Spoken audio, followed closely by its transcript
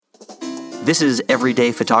This is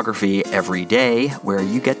Everyday Photography Every Day, where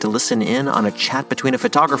you get to listen in on a chat between a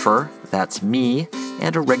photographer, that's me,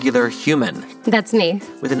 and a regular human. That's me.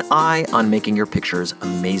 With an eye on making your pictures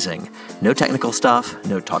amazing. No technical stuff,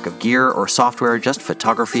 no talk of gear or software, just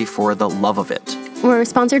photography for the love of it. We're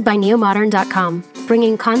sponsored by neomodern.com,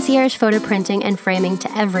 bringing concierge photo printing and framing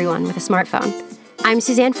to everyone with a smartphone. I'm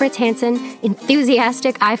Suzanne Fritz Hansen,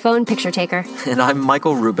 enthusiastic iPhone picture taker. And I'm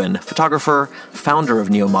Michael Rubin, photographer, founder of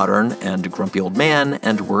Neomodern and Grumpy Old Man,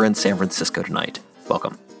 and we're in San Francisco tonight.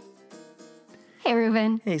 Welcome. Hey,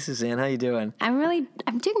 Rubin. Hey, Suzanne, how you doing? I'm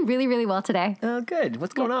doing really well today. Oh, good.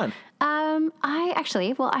 What's going on?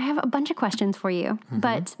 I have a bunch of questions for you,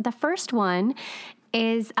 but the first one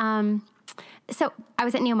is, so I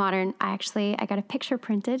was at Neomodern. I got a picture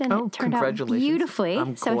printed, and it turned out beautifully.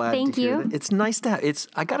 I'm so glad thank to hear you. that. It's nice to have.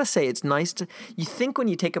 I gotta say, it's nice to. You think when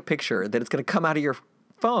you take a picture that it's going to come out of your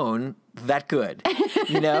phone that good,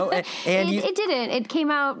 you know? It didn't. It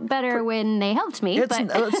came out better when they helped me.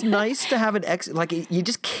 It's nice to have you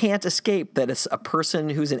just can't escape that it's a person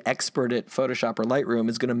who's an expert at Photoshop or Lightroom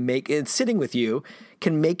is going to make it sitting with you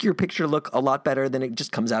can make your picture look a lot better than it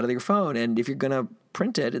just comes out of your phone. And if you're going to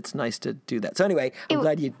print it, it's nice to do that. So anyway, I'm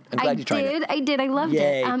glad you tried it. I did. I loved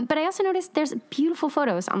it. But I also noticed there's beautiful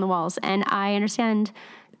photos on the walls, and I understand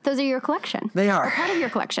those are your collection. They are. Or part of your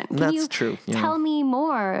collection. That's true. Can you tell me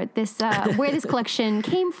more where this collection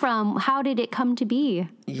came from? How did it come to be?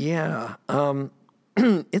 Yeah.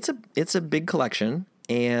 It's a big collection,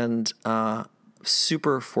 and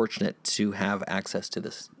super fortunate to have access to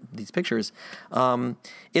these pictures.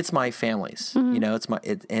 It's my family's, and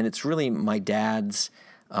it's really my dad's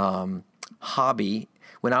hobby.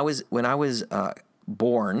 When I was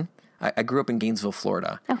born, I grew up in Gainesville,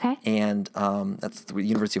 Florida. Okay. And that's where the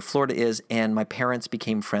University of Florida is. And my parents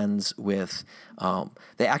became friends with, my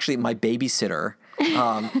babysitter.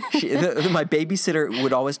 My babysitter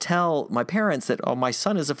would always tell my parents that, my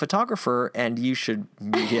son is a photographer and you should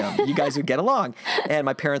meet him. You guys would get along. And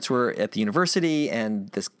my parents were at the university, and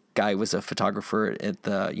this guy was a photographer at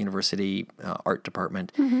the university art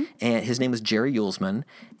department, and his name was Jerry Yulesman,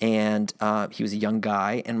 and he was a young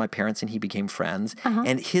guy, and my parents and he became friends,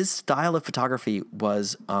 and his style of photography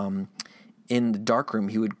was in the darkroom,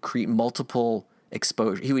 he would create multiple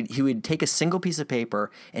exposure. He would take a single piece of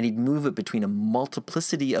paper and he'd move it between a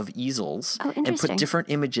multiplicity of easels and put different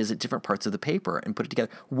images at different parts of the paper and put it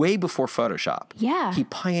together way before Photoshop. Yeah. He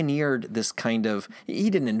pioneered this kind of, he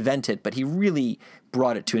didn't invent it, but he really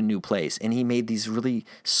brought it to a new place. And he made these really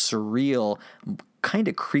surreal, kind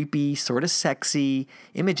of creepy, sort of sexy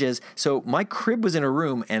images. So my crib was in a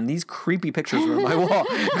room, and these creepy pictures were on my wall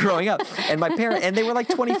growing up. And my parents, and they were like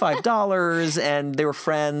 $25, and they were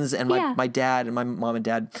friends. And my dad and my mom and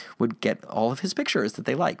dad would get all of his pictures that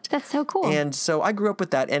they liked. That's so cool. And so I grew up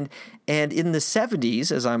with that. And in the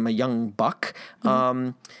 70s, as I'm a young buck,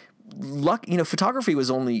 photography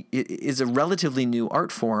is a relatively new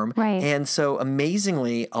art form. Right. And so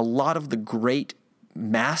amazingly, a lot of the great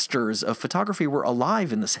masters of photography were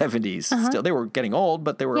alive in the 70s. Still, they were getting old,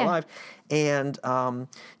 but they were alive. And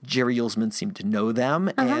Jerry Yulesman seemed to know them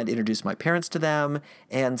and introduced my parents to them.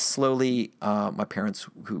 And slowly, my parents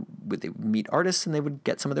they would meet artists and they would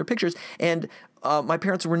get some of their pictures. And my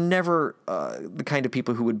parents were never the kind of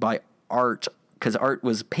people who would buy art, because art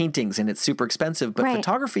was paintings and it's super expensive, but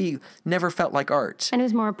photography never felt like art. And it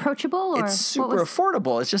was more approachable? It's super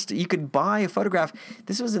affordable. It's just, you could buy a photograph.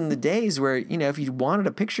 This was in the days where, if you wanted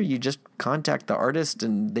a picture, you just contact the artist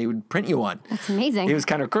and they would print you one. That's amazing. It was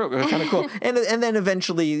kind of cool. And then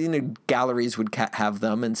eventually, galleries would have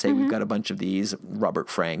them and say, we've got a bunch of these, Robert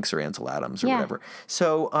Franks or Ansel Adams or whatever.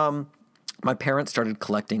 So, my parents started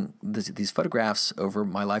collecting these photographs over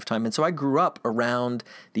my lifetime, and so I grew up around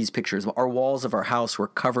these pictures. Our walls of our house were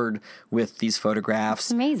covered with these photographs.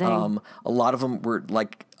 That's amazing. A lot of them were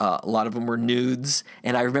nudes,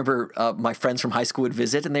 and I remember my friends from high school would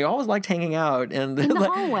visit, and they always liked hanging out. And in the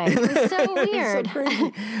hallway, it was so weird. So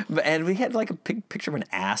crazy. And we had like a picture of an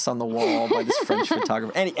ass on the wall by this French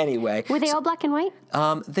photographer. Anyway, were they all black and white?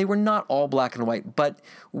 They were not all black and white, but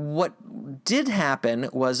what did happen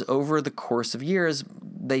was over the course of years,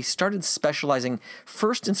 they started specializing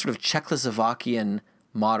first in sort of Czechoslovakian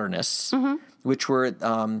modernists, which were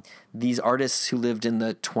these artists who lived in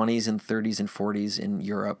the 20s and 30s and 40s in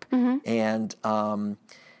Europe, and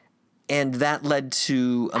that led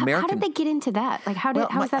to American. How did they get into that? Like, how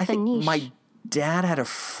was that the niche? My dad had a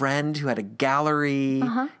friend who had a gallery,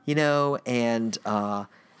 and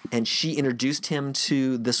and she introduced him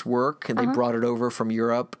to this work, and they brought it over from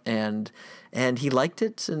Europe, and he liked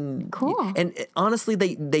it. And cool. And honestly,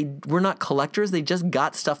 they were not collectors. They just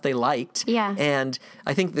got stuff they liked. Yeah. And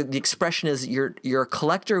I think that the expression is you're a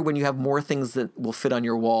collector when you have more things that will fit on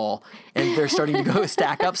your wall, and they're starting to go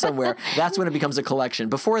stack up somewhere. That's when it becomes a collection.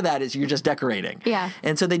 Before that is you're just decorating. Yeah.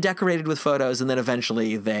 And so they decorated with photos, and then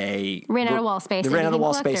eventually they ran out of wall space. They ran out of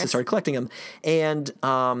wall space and started collecting them. And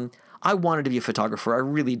I wanted to be a photographer. I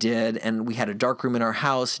really did. And we had a darkroom in our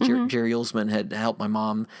house. Jerry Ullsman had helped my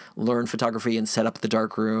mom learn photography and set up the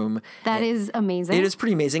darkroom. That is amazing. It is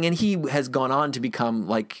pretty amazing. And he has gone on to become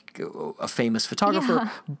like a famous photographer. Yeah.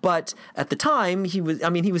 But at the time, he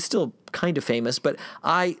was still kind of famous, but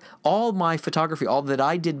all my photography, all that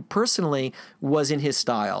I did personally was in his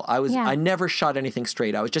style. I never shot anything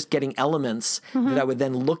straight. I was just getting elements that I would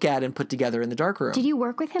then look at and put together in the darkroom. Did you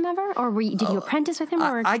work with him ever? Or did you apprentice with him?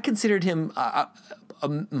 Or? I considered him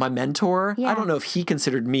my mentor. Yeah. I don't know if he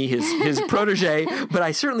considered me his protege, but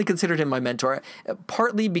I certainly considered him my mentor,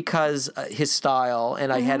 partly because his style,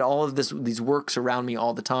 and I had all of these works around me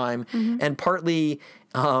all the time, and partly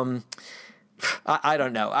I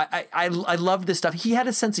don't know. I loved this stuff. He had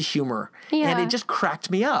a sense of humor, and it just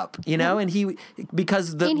cracked me up, and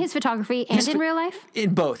because in his photography and in real life?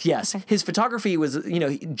 In both, yes. Okay. His photography was,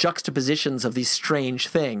 juxtapositions of these strange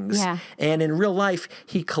things. Yeah. And in real life,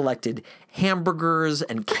 he collected hamburgers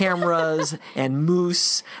and cameras and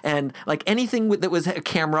moose and like anything that was a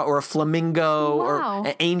camera or a flamingo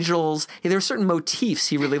or angels. There were certain motifs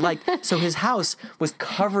he really liked. So his house was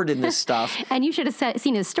covered in this stuff. And you should have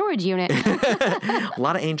seen his storage unit. A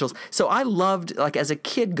lot of angels. So I loved, like as a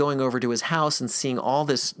kid, going over to his house and seeing all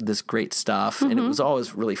this great stuff. And it was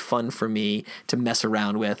always really fun for me to mess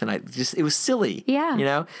around with. And it was silly.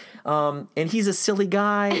 Yeah. And he's a silly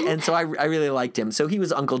guy. And so I really liked him. So he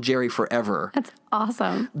was Uncle Jerry forever. That's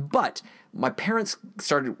awesome. But my parents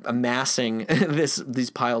started amassing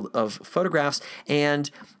these pile of photographs.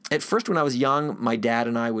 And at first, when I was young, my dad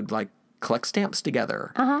and I would collect stamps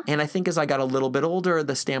together. And I think as I got a little bit older,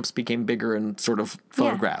 the stamps became bigger and sort of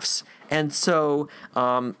photographs. Yeah. And so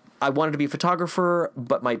I wanted to be a photographer,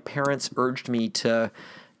 but my parents urged me to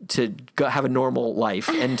go have a normal life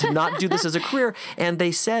and to not do this as a career. And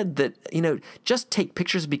they said that, just take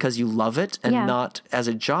pictures because you love it and not as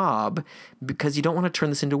a job, because you don't want to turn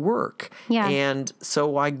this into work. Yeah. And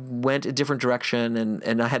so I went a different direction,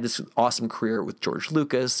 and I had this awesome career with George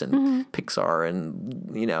Lucas and Pixar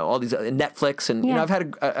and, all these Netflix. And, I've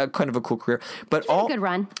had a kind of a cool career. But it's a good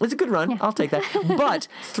run. It's a good run. Yeah. I'll take that. But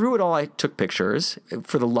through it all, I took pictures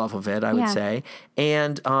for the love of it, I would say.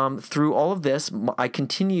 And through all of this, I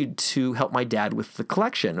continued to help my dad with the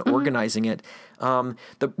collection, organizing it. One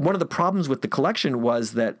of the problems with the collection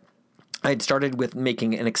was that I had started with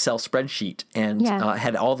making an Excel spreadsheet and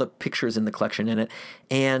had all the pictures in the collection in it.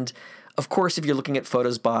 And of course, if you're looking at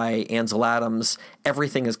photos by Ansel Adams,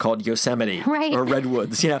 everything is called Yosemite or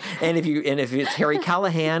Redwoods, And if it's Harry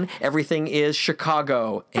Callahan, everything is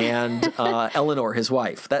Chicago and Eleanor, his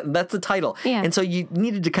wife. That's the title. Yeah. And so you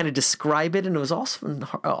needed to kind of describe it, and it was often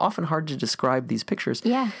hard to describe these pictures.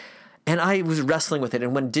 Yeah. And I was wrestling with it.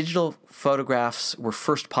 And when digital photographs were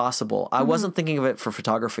first possible, I wasn't thinking of it for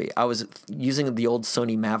photography. I was using the old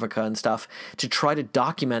Sony Mavica and stuff to try to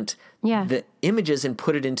document the images and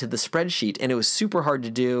put it into the spreadsheet. And it was super hard to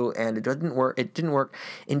do, and it didn't work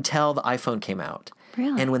until the iPhone came out.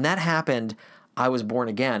 Really? And when that happened, I was born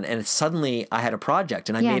again, and suddenly I had a project,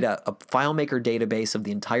 and I made a FileMaker database of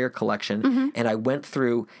the entire collection, and I went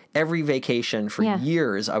through every vacation for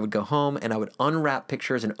years. I would go home, and I would unwrap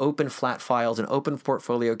pictures and open flat files and open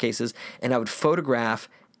portfolio cases, and I would photograph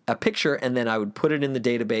a picture, and then I would put it in the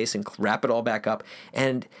database and wrap it all back up.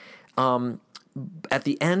 And at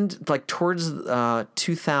the end, towards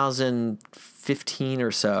 2015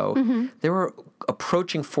 or so, there were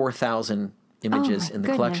approaching 4,000 images in the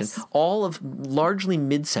collection, all of largely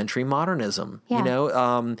mid-century modernism,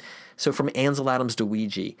 so from Ansel Adams to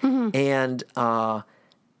Ouija.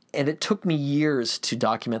 And it took me years to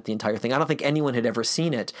document the entire thing. I don't think anyone had ever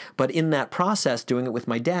seen it, but in that process, doing it with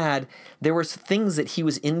my dad, there were things that he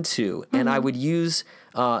was into, and I would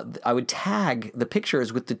I would tag the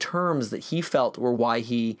pictures with the terms that he felt were why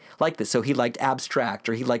he liked this. So he liked abstract,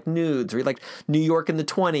 or he liked nudes, or he liked New York in the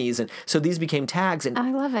 20s. And so these became tags. And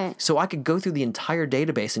I love it. So I could go through the entire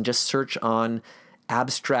database and just search on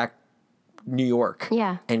abstract New York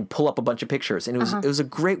and pull up a bunch of pictures. And it was a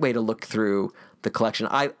great way to look through the collection.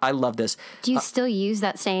 I love this. Do you still use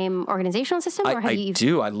that same organizational system? Or I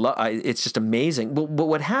do. It's just amazing. But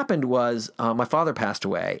what happened was my father passed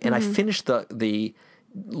away, and I finished the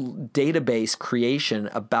database creation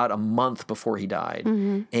about a month before he died.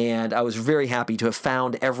 And I was very happy to have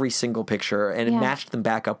found every single picture and it matched them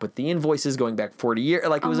back up with the invoices going back 40 years.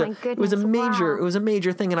 Like it was a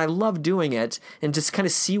major thing. And I loved doing it and just kind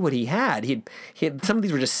of see what he had. He had, some of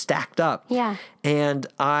these were just stacked up. Yeah. And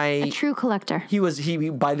a true collector. He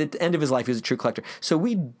by the end of his life, he was a true collector. So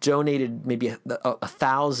we donated maybe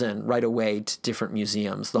 1,000 right away to different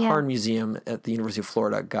museums. The Harn Museum at the University of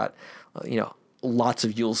Florida got, lots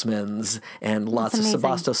of Yulesmans and lots of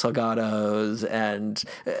Sebastião Salgados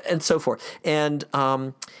and so forth. And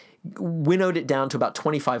winnowed it down to about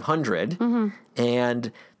 2,500.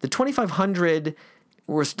 And the 2,500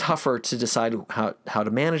 was tougher to decide how to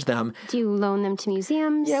manage them. Do you loan them to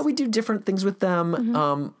museums? Yeah, we do different things with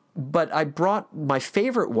them. But I brought my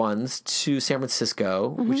favorite ones to San Francisco,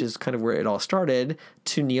 which is kind of where it all started,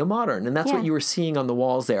 to Neo-Modern. And that's what you were seeing on the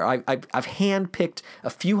walls there. I've handpicked a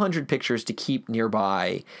few hundred pictures to keep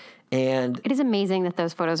nearby. And it is amazing that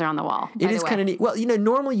those photos are on the wall. It is kind of neat. Well,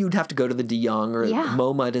 normally you'd have to go to the De Young or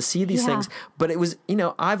MoMA to see these things. But it was,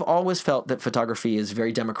 I've always felt that photography is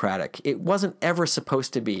very democratic. It wasn't ever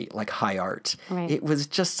supposed to be like high art. Right. It was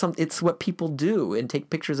just it's what people do and take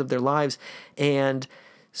pictures of their lives. And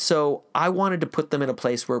so I wanted to put them in a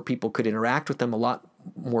place where people could interact with them a lot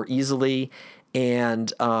more easily.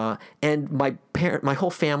 And my whole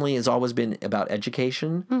family has always been about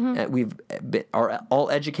education. We've are all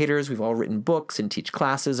educators. We've all written books and teach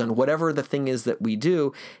classes on whatever the thing is that we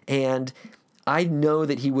do. And I know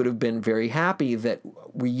that he would have been very happy that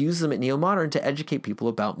we use them at Neo-Modern to educate people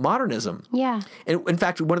about modernism. Yeah. And in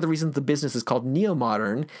fact, one of the reasons the business is called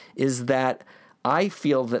Neo-Modern is that I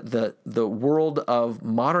feel that the world of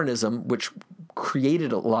modernism, which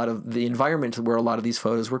created a lot of the environment where a lot of these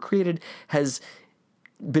photos were created, has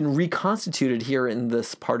been reconstituted here in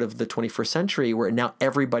this part of the 21st century where now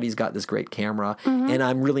everybody's got this great camera. And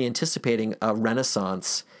I'm really anticipating a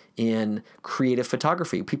renaissance in creative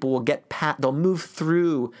photography. People will they'll move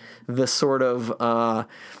through the sort of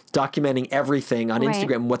documenting everything on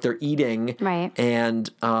Instagram, what they're eating,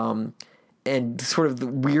 and sort of the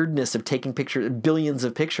weirdness of taking pictures, billions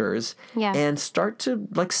of pictures, and start to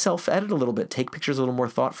like self-edit a little bit, take pictures a little more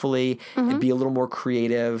thoughtfully, and be a little more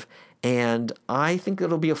creative. And I think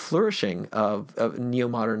it'll be a flourishing of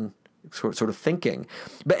neo-modern sort of thinking.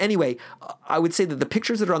 But anyway, I would say that the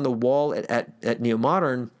pictures that are on the wall at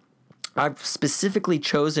Neo-Modern, I've specifically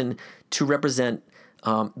chosen to represent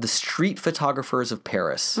the street photographers of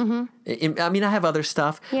Paris. I mean, I have other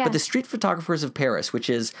stuff, but the street photographers of Paris, which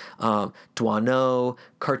is Douaneau,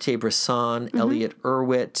 Cartier-Bresson, Elliott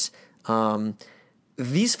Erwitt,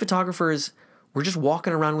 these photographers were just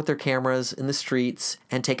walking around with their cameras in the streets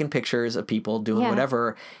and taking pictures of people doing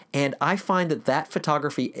whatever. And I find that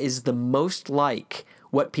photography is the most like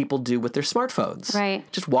what people do with their smartphones. Right.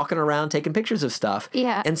 Just walking around taking pictures of stuff.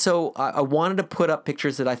 Yeah. And so I wanted to put up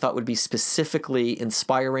pictures that I thought would be specifically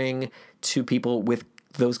inspiring to people with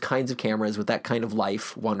those kinds of cameras, with that kind of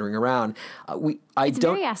life wandering around. It's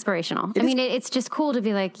very aspirational. I mean, it's just cool to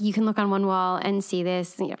be like, you can look on one wall and see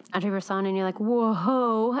this, Andre Bresson, and you're like,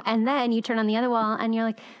 whoa. And then you turn on the other wall and you're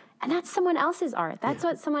like, and that's someone else's art. That's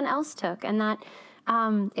what someone else took. And that,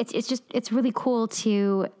 it's really cool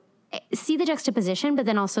to see the juxtaposition, but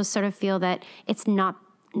then also sort of feel that it's not,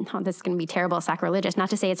 this is going to be terrible, sacrilegious, not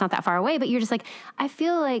to say it's not that far away, but you're just like, I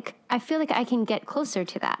feel like I can get closer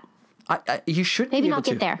to that. You should maybe be not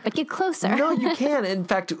able get there, but get closer. No, you can. In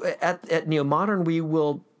fact, at Neo-Modern, we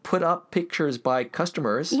will put up pictures by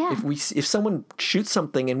customers. Yeah. If someone shoots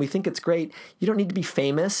something and we think it's great, you don't need to be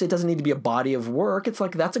famous. It doesn't need to be a body of work. It's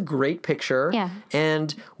like, that's a great picture. Yeah.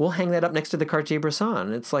 And we'll hang that up next to the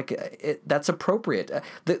Cartier-Bresson. It's like, that's appropriate.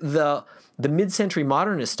 The mid-century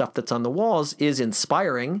modernist stuff that's on the walls is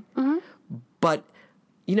inspiring, but,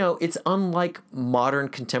 it's unlike modern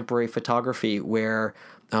contemporary photography where,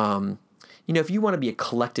 if you want to be a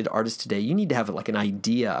collected artist today, you need to have like an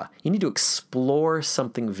idea. You need to explore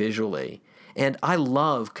something visually. And I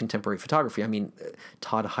love contemporary photography. I mean,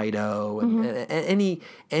 Todd Heido and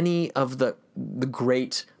any of the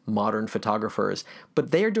great modern photographers.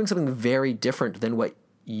 But they are doing something very different than what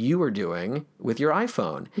you are doing with your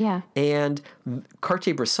iPhone. Yeah. And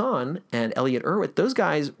Cartier-Bresson and Elliott Erwitt, those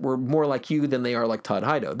guys were more like you than they are like Todd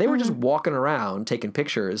Heido. They were just walking around taking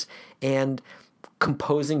pictures and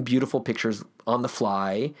composing beautiful pictures on the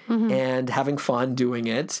fly and having fun doing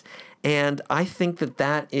it. And I think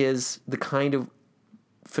that is the kind of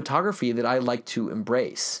photography that I like to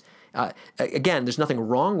embrace. Again, there's nothing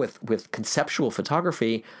wrong with conceptual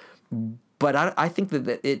photography, but I think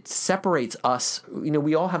that it separates us.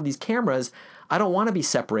 We all have these cameras. I don't want to be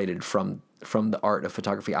separated from the art of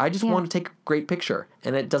photography. I just want to take a great picture,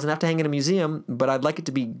 and it doesn't have to hang in a museum, but I'd like it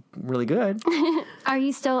to be really good. Are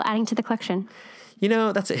you still adding to the collection?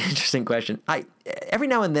 That's an interesting question. Every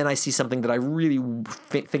now and then I see something that I really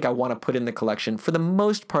think I want to put in the collection. For the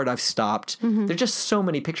most part, I've stopped. There's just so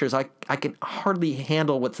many pictures. I can hardly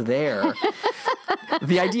handle what's there.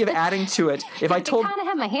 The idea of adding to it, if I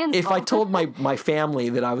told my family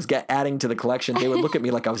that I was adding to the collection, they would look at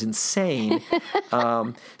me like I was insane.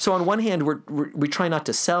 So on one hand, we try not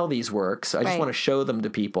to sell these works. I just want to show them to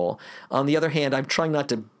people. On the other hand, I'm trying not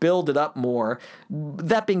to build it up more.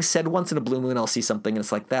 That being said, once in a blue moon, I'll see something and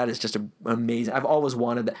it's like, that is just amazing. I've always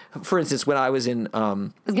wanted that. For instance, when I was in... I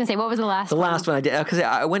was going to say, what was the last one? The last one I did, because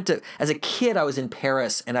I went to... As a kid, I was in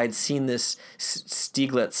Paris and I'd seen this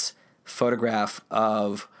Stieglitz photograph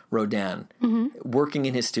of Rodin working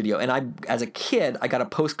in his studio, and as a kid I got a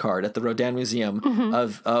postcard at the Rodin Museum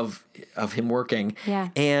of him working,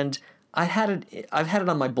 and I've had it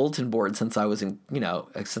on my bulletin board since I was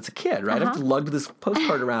since a kid, right? I've lugged this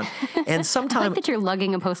postcard around, and sometimes I like that you're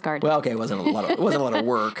lugging a postcard. Well, okay, it wasn't a lot of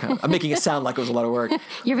work. I'm making it sound like it was a lot of work.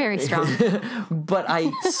 You're very strong. But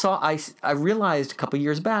I realized a couple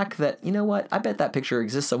years back that, you know what? I bet that picture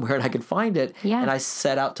exists somewhere and I could find it. Yeah. And I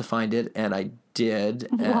set out to find it, and I did.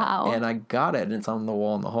 Wow. And I got it, and it's on the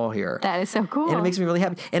wall in the hall here. That is so cool. And it makes me really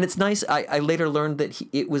happy. And it's nice. I later learned that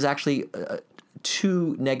it was actually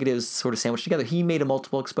two negatives sort of sandwiched together. He made a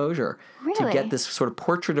multiple exposure to get this sort of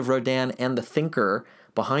portrait of Rodin and the thinker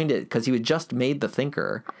behind it, because he had just made the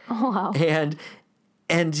thinker. Oh, wow.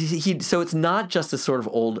 And so it's not just a sort of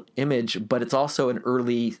old image, but it's also an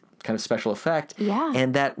early kind of special effect. Yeah.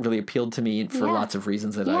 And that really appealed to me for lots of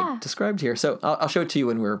reasons that I described here. So I'll show it to you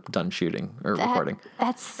when we're done shooting or recording.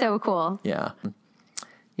 That's so cool. Yeah.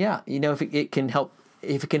 Yeah. If it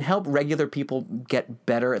can help regular people get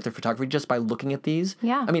better at their photography just by looking at these.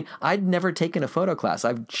 Yeah. I mean, I'd never taken a photo class.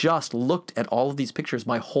 I've just looked at all of these pictures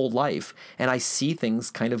my whole life, and I see things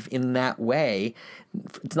kind of in that way.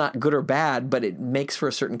 It's not good or bad, but it makes for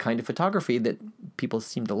a certain kind of photography that people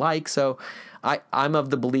seem to like. So I'm of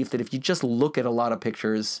the belief that if you just look at a lot of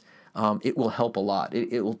pictures, it will help a lot.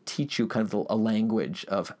 It will teach you kind of a language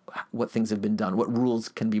of what things have been done, what rules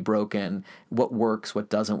can be broken, what works, what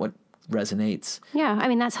doesn't, what resonates. Yeah, I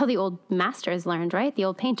mean, that's how the old masters learned, right? The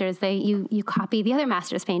old painters, you copy the other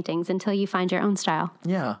masters' paintings until you find your own style.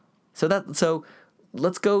 Yeah. So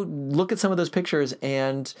let's go look at some of those pictures,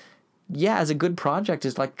 and as a good project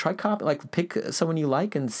is pick someone you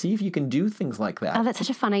like and see if you can do things like that. Oh, that's such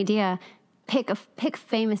a fun idea. Pick a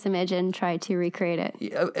famous image and try to recreate it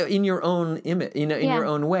in your own image, in your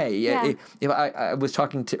own way. Yeah. If I was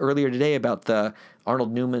talking earlier today about the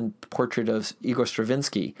Arnold Newman portrait of Igor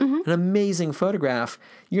Stravinsky, an amazing photograph.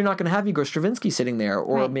 You're not going to have Igor Stravinsky sitting there,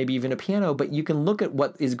 or maybe even a piano, but you can look at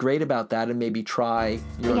what is great about that and maybe try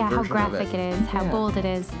your own version of it. How graphic it is, how bold it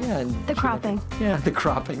is. Yeah, and the cropping. The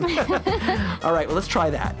cropping. All right, well, let's try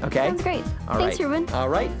that. Okay. Sounds great. Thanks, Rubin. All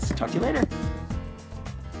right, talk to you later.